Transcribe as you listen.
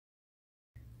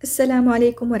السلام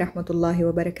عليكم ورحمة الله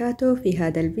وبركاته. في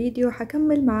هذا الفيديو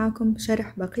حكمل معاكم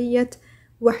شرح بقية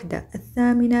وحدة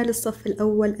الثامنة للصف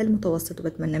الأول المتوسط،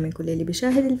 وبتمنى من كل اللي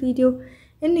بيشاهد الفيديو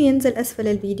إنه ينزل أسفل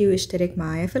الفيديو ويشترك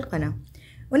معايا في القناة.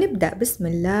 ونبدأ بسم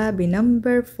الله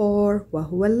بنمبر 4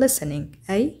 وهو listening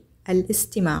أي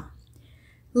الاستماع.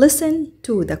 Listen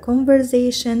to the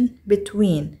conversation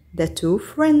between the two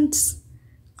friends.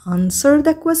 Answer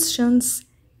the questions.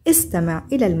 استمع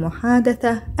إلى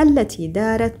المحادثة التي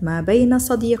دارت ما بين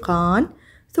صديقان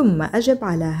ثم أجب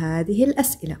على هذه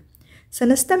الأسئلة.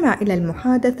 سنستمع إلى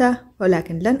المحادثة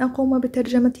ولكن لن أقوم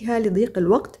بترجمتها لضيق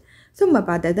الوقت، ثم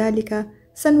بعد ذلك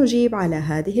سنجيب على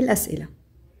هذه الأسئلة.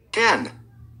 Ken,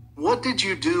 what did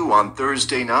you do on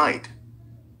Thursday night?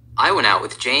 I went out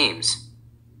with James.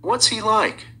 What's he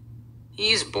like?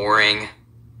 He's boring.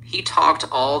 He talked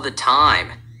all the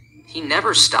time. He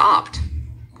never stopped.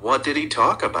 What did he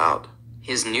talk about?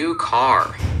 His new car.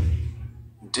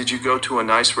 Did you go to a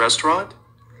nice restaurant?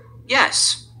 Yes,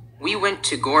 we went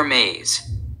to Gourmet's.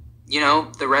 You know,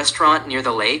 the restaurant near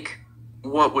the lake?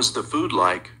 What was the food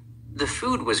like? The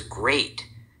food was great,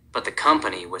 but the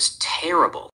company was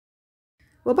terrible.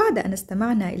 وبعد أن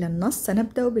استمعنا إلى النص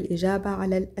سنبدأ بالإجابة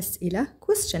على الأسئلة.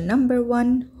 Question number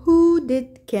 1. Who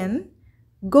did Ken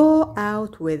go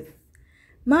out with?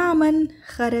 مع من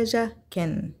خرج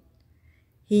كن؟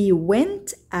 He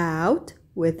went out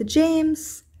with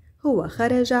James. هو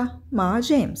خرج مع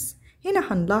جيمس. هنا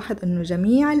حنلاحظ أن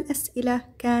جميع الأسئلة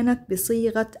كانت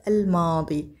بصيغة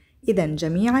الماضي، إذن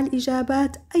جميع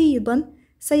الإجابات أيضا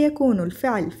سيكون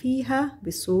الفعل فيها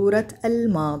بصورة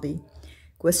الماضي.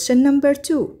 Question number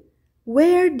 2.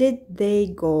 Where did they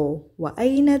go?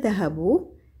 وأين ذهبوا؟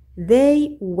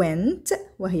 They went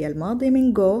وهي الماضي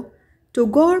من go to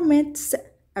Gourmet's,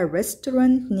 a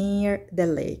restaurant near the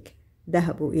lake.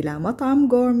 ذهبوا إلى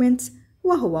مطعم غورمنتس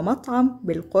وهو مطعم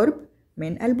بالقرب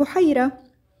من البحيرة.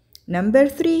 Number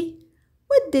 3.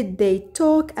 What did they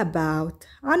talk about?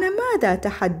 عن ماذا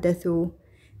تحدثوا؟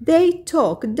 They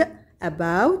talked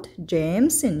about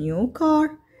James' new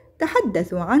car.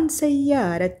 تحدثوا عن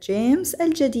سيارة جيمس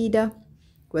الجديدة.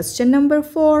 Question number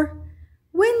 4.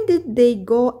 When did they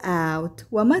go out?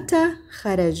 ومتى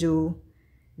خرجوا؟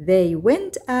 They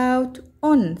went out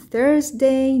on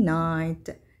Thursday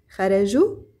night.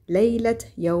 خرجوا ليلة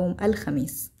يوم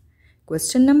الخميس.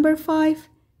 Question number 5.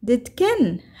 Did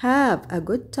Ken have a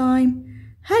good time?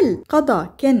 هل قضى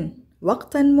كن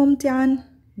وقتا ممتعا؟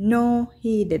 No,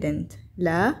 he didn't.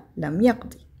 لا، لم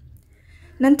يقضي.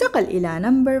 ننتقل إلى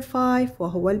number 5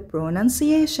 وهو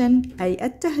pronunciation أي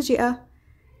التهجئة.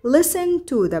 Listen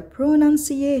to the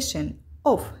pronunciation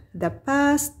of the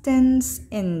past tense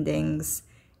endings.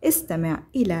 استمع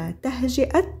إلى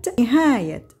تهجئة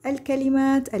نهاية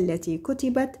الكلمات التي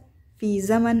كتبت في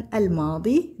زمن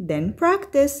الماضي. Then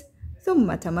practice.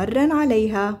 ثم تمرن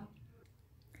عليها.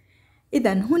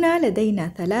 إذن هنا لدينا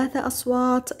 3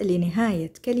 أصوات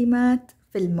لنهاية كلمات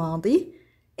في الماضي،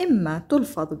 إما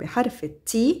تلفظ بحرف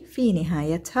T في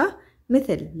نهايتها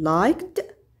مثل liked,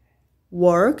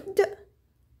 worked,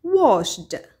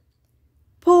 washed.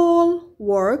 Paul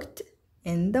worked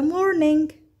in the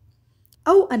morning.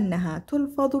 أو أنها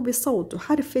تلفظ بصوت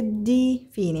حرف D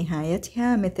في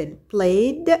نهايتها مثل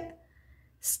played,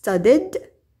 studied,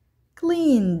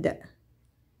 cleaned.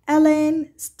 Ellen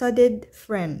studied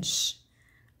French.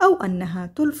 أو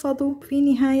أنها تلفظ في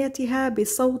نهايتها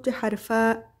بصوت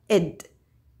حرفا ed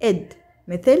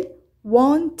مثل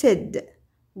wanted,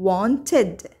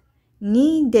 wanted,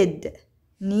 needed,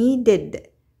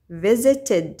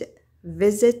 visited.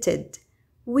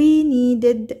 We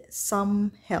needed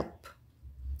some help.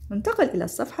 ننتقل إلى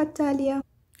الصفحة التالية.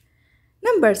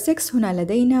 Number 6. هنا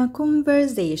لدينا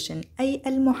conversation أي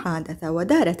المحادثة،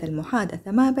 ودارت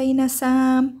المحادثة ما بين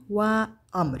سام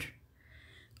وعمر.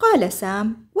 قال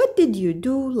سام What did you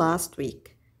do last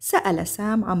week? سأل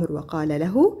سام عمرو وقال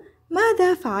له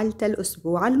ماذا فعلت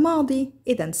الأسبوع الماضي؟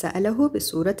 إذن سأله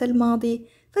بصورة الماضي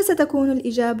فستكون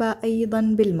الإجابة أيضا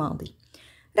بالماضي.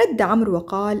 رد عمرو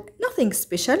وقال Nothing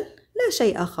special. لا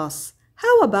شيء خاص.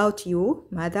 How about you?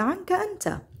 ماذا عنك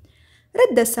أنت؟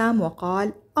 رد سام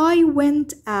وقال I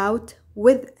went out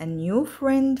with a new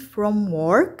friend from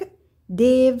work,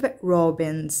 Dave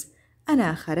Robbins.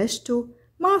 أنا خرجت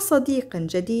مع صديق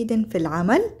جديد في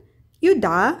العمل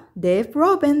يدعى ديف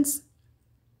روبنز.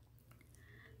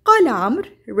 قال عمرو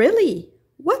Really?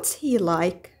 What's he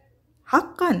like?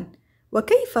 حقا،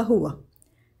 وكيف هو؟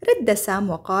 رد سام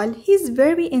وقال He's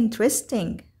very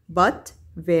interesting but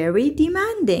very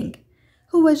demanding.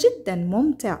 هو جدا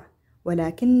ممتع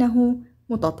ولكنه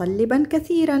متطلبا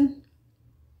كثيرا.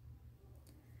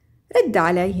 رد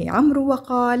عليه عمرو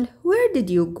وقال Where did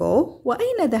you go؟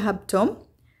 وأين ذهبتم؟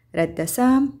 رد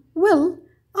سام: Well,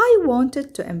 I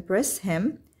wanted to impress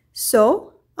him,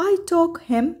 so I took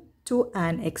him to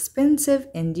an expensive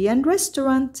Indian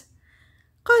restaurant.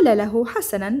 قال له: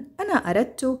 حسناً، أنا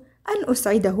أردت أن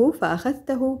أسعده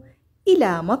فأخذته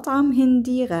إلى مطعم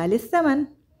هندي غالي الثمن.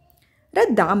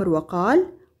 رد عمرو وقال: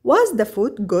 Was the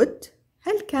food good؟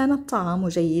 هل كان الطعام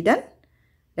جيداً؟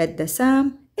 رد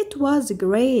سام: It was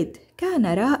great. كان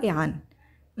رائعاً.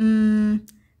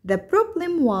 The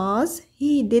problem was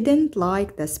he didn't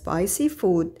like the spicy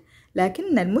food.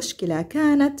 لكن المشكلة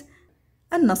كانت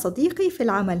أن صديقي في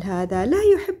العمل هذا لا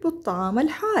يحب الطعام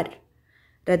الحار.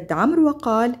 رد عمرو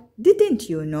وقال: Didn't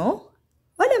you know؟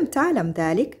 ولم تعلم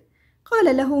ذلك؟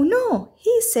 قال له: No,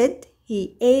 he said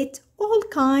he ate all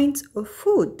kinds of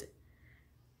food.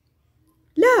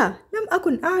 لا، لم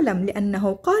أكن أعلم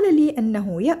لأنه قال لي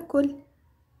أنه يأكل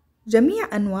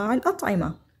جميع أنواع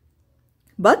الأطعمة.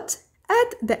 But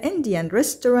at the Indian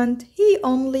restaurant he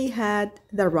only had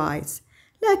the rice.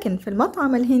 لكن في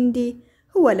المطعم الهندي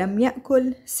هو لم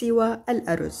يأكل سوى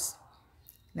الأرز.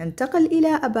 ننتقل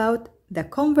إلى about the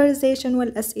conversation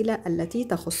والأسئلة التي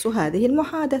تخص هذه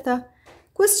المحادثة.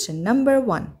 Question number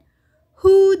 1.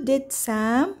 Who did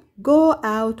Sam go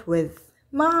out with؟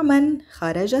 مع من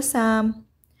خرج سام؟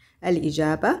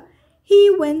 الإجابة: He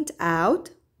went out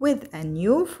with a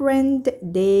new friend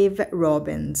Dave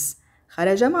Robbins.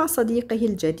 خرج مع صديقه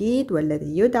الجديد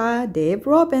والذي يدعى ديف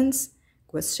روبنز.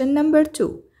 Question number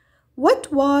 2.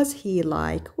 What was he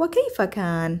like؟ وكيف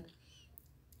كان؟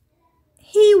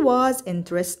 He was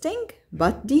interesting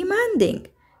but demanding.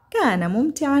 كان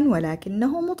ممتعاً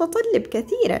ولكنه متطلب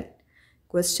كثيراً.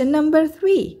 Question number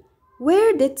 3.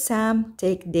 Where did Sam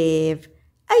take Dave؟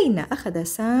 أين أخذ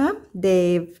سام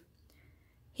ديف؟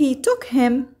 He took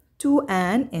him to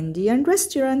an Indian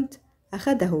restaurant.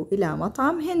 أخذه إلى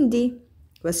مطعم هندي.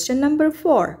 Question number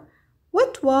 4.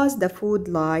 What was the food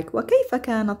like؟ وكيف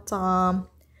كان الطعام؟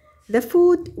 The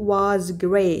food was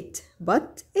great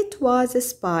but it was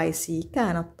spicy.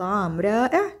 كان الطعام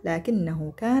رائع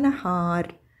لكنه كان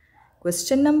حار.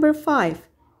 Question number 5.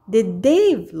 Did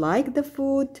Dave like the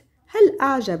food؟ هل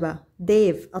أعجب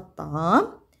ديف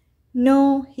الطعام؟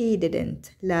 No, he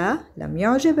didn't. لا، لم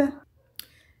يعجبه.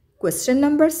 Question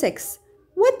number 6.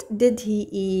 What did he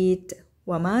eat؟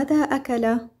 وماذا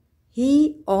أكل؟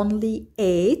 He only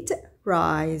ate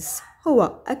rice.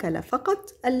 هو أكل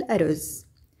فقط الأرز.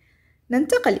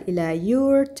 ننتقل إلى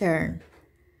your turn.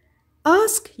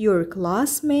 Ask your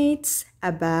classmates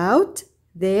about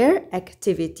their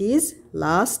activities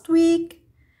last week.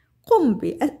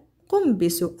 قم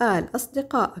بسؤال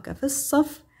أصدقائك في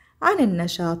الصف عن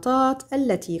النشاطات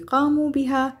التي قاموا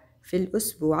بها في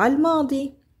الأسبوع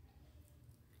الماضي.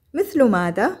 مثل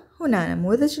ماذا؟ هنا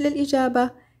نموذج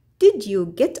للإجابة. Did you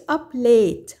get up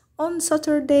late on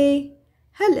Saturday؟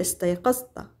 هل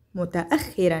استيقظت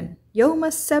متأخراً يوم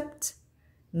السبت؟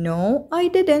 No, I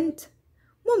didn't.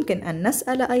 ممكن أن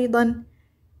نسأل أيضاً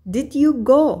Did you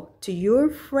go to your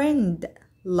friend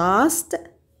last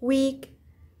week؟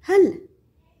 هل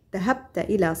ذهبت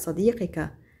إلى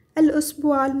صديقك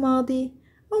الأسبوع الماضي؟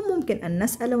 أو ممكن أن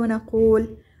نسأل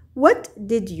ونقول What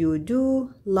did you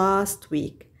do last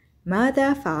week؟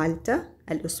 ماذا فعلت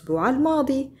الأسبوع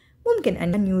الماضي؟ ممكن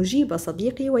أن يجيب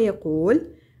صديقي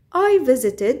ويقول I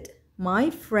visited my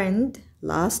friend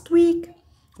last week.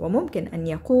 وممكن أن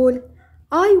يقول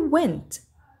I went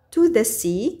to the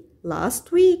sea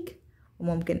last week.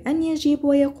 وممكن أن يجيب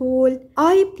ويقول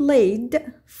I played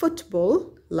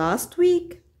football last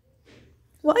week.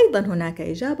 وأيضا هناك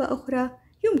إجابة أخرى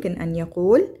يمكن أن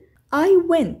يقول I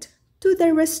went to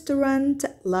the restaurant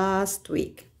last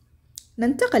week.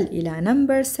 ننتقل إلى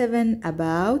number 7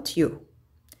 about you.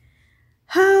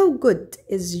 How good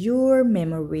is your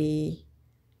memory؟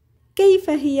 كيف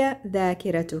هي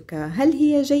ذاكرتك؟ هل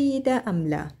هي جيدة أم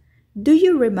لا؟ Do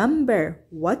you remember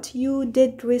what you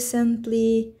did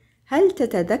recently؟ هل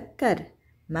تتذكر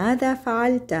ماذا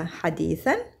فعلت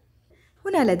حديثاً؟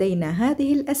 هنا لدينا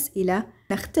هذه الأسئلة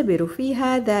نختبر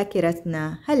فيها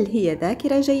ذاكرتنا، هل هي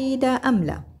ذاكرة جيدة أم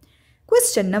لا؟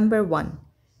 Question number 1.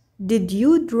 Did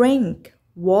you drink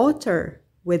water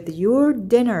with your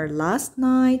dinner last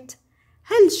night؟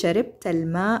 هل شربت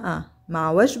الماء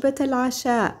مع وجبة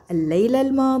العشاء الليلة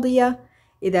الماضية؟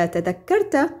 إذا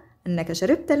تذكرت أنك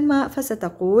شربت الماء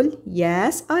فستقول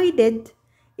Yes, I did.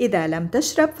 إذا لم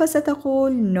تشرب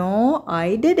فستقول No,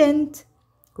 I didn't.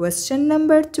 Question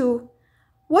number 2.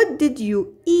 What did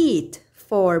you eat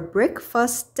for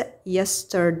breakfast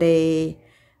yesterday؟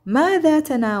 ماذا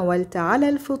تناولت على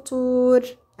الفطور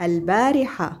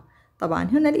البارحة؟ طبعا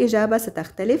هنا الإجابة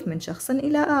ستختلف من شخص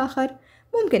إلى آخر.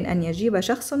 ممكن أن يجيب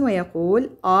شخص ويقول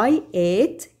I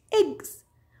ate eggs.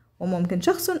 وممكن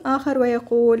شخص آخر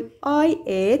ويقول I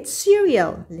ate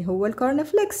cereal اللي هو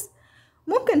الكورنفليكس.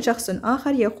 ممكن شخص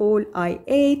آخر يقول I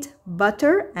ate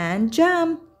butter and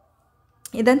jam.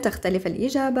 إذن تختلف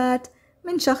الإجابات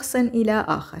من شخص إلى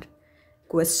آخر.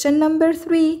 Question number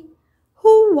 3.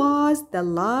 Who was the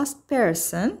last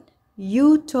person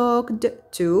you talked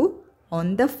to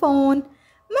on the phone?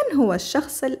 من هو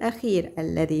الشخص الأخير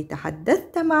الذي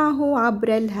تحدثت معه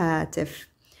عبر الهاتف؟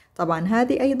 طبعا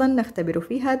هذه أيضا نختبر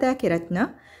فيها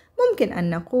ذاكرتنا. ممكن أن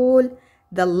نقول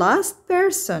The last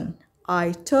person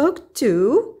I talked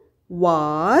to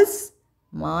was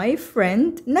my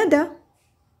friend ندى.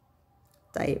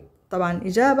 طيب طبعا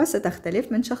الإجابة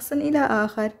ستختلف من شخص إلى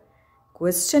آخر.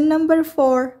 Question number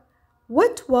 4.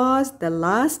 What was the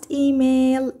last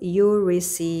email you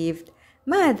received?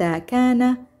 ماذا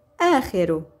كان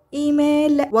آخر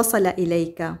إيميل وصل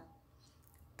إليك؟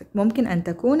 ممكن أن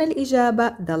تكون الإجابة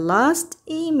The last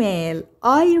email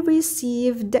I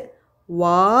received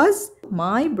was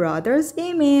my brother's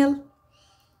email.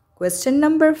 Question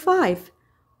number 5.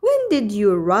 When did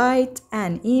you write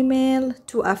an email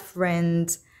to a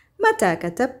friend? متى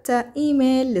كتبت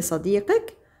إيميل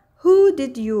لصديقك؟ Who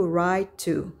did you write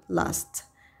to last?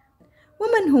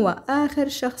 ومن هو آخر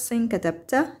شخص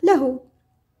كتبت له؟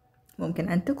 ممكن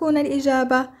أن تكون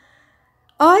الإجابة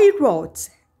I wrote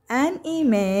an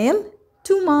email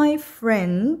to my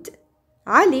friend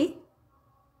علي.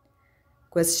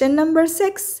 Question number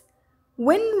 6.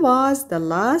 When was the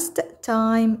last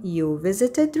time you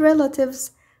visited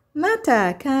relatives?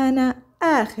 متى كان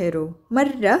آخر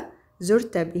مرة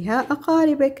زرت بها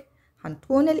أقاربك؟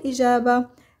 حتكون الإجابة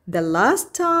The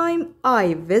last time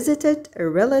I visited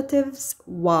relatives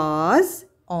was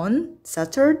on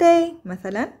Saturday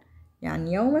مثلا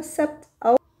يعني يوم السبت،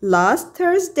 أو last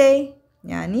Thursday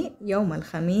يعني يوم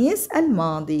الخميس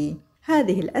الماضي.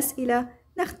 هذه الأسئلة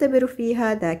نختبر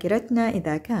فيها ذاكرتنا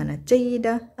إذا كانت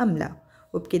جيدة أم لا.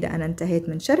 وبكده أنا انتهيت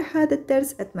من شرح هذا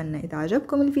الدرس. أتمنى إذا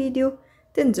عجبكم الفيديو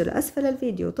تنزلوا أسفل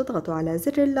الفيديو وتضغطوا على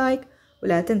زر اللايك،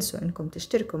 ولا تنسوا أنكم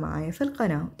تشتركوا معي في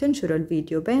القناة وتنشروا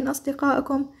الفيديو بين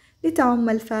أصدقائكم لتعم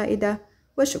الفائدة.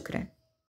 وشكرا.